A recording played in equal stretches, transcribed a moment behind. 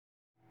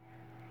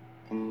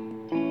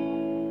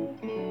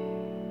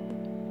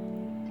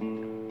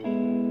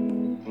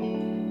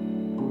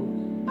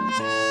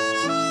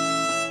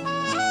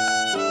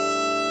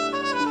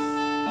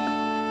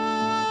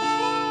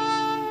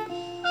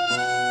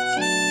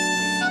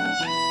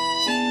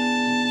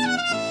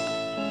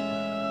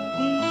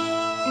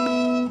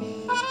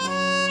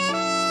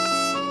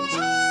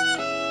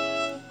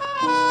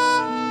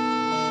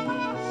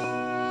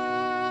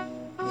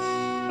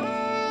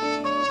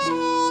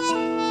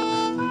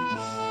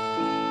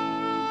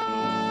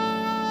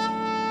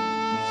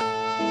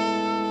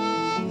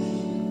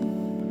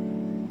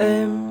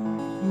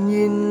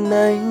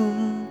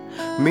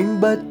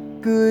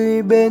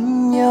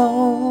bên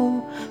nhau,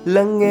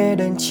 lắng nghe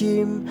đàn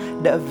chim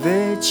đã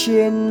về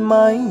trên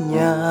mái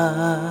nhà.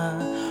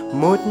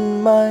 Một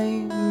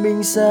mai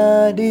mình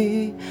ra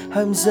đi,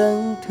 hàm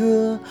răng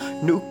thưa,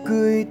 nụ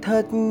cười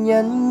thật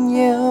nhăn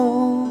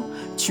nheo.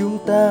 Chúng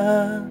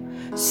ta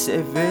sẽ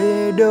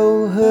về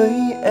đâu hỡi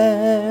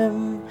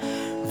em?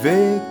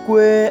 Về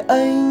quê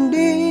anh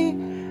đi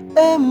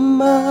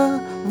em à,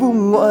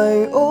 vùng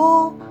ngoại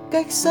ô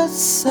cách rất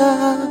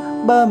xa.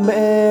 Ba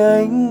mẹ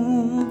anh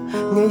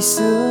ngày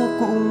xưa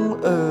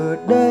cũng ở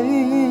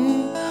đây,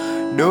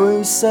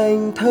 đồi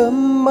xanh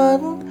thơm mát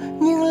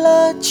những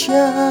lá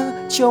trà,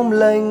 trong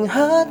lành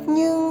hát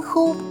những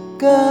khúc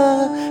ca.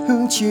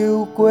 Hương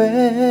chiều quê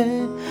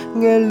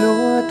nghe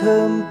lúa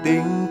thơm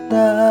tình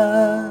ta,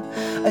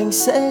 anh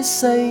sẽ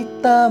xây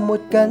ta một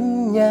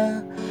căn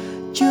nhà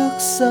trước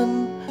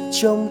sân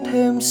trồng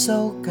thêm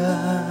rau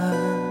cà.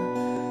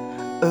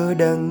 Ở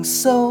đằng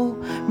sau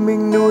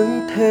mình nuôi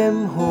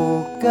thêm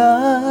hồ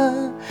cá,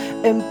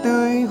 em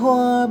tươi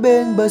hoa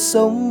bên bờ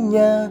sông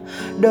nhà,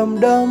 đom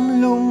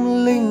đóm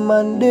lung linh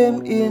màn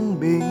đêm yên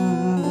bình.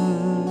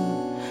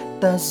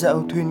 Ta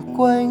dạo thuyền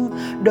quanh,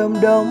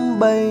 đom đóm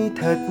bay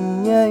thật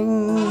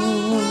nhanh.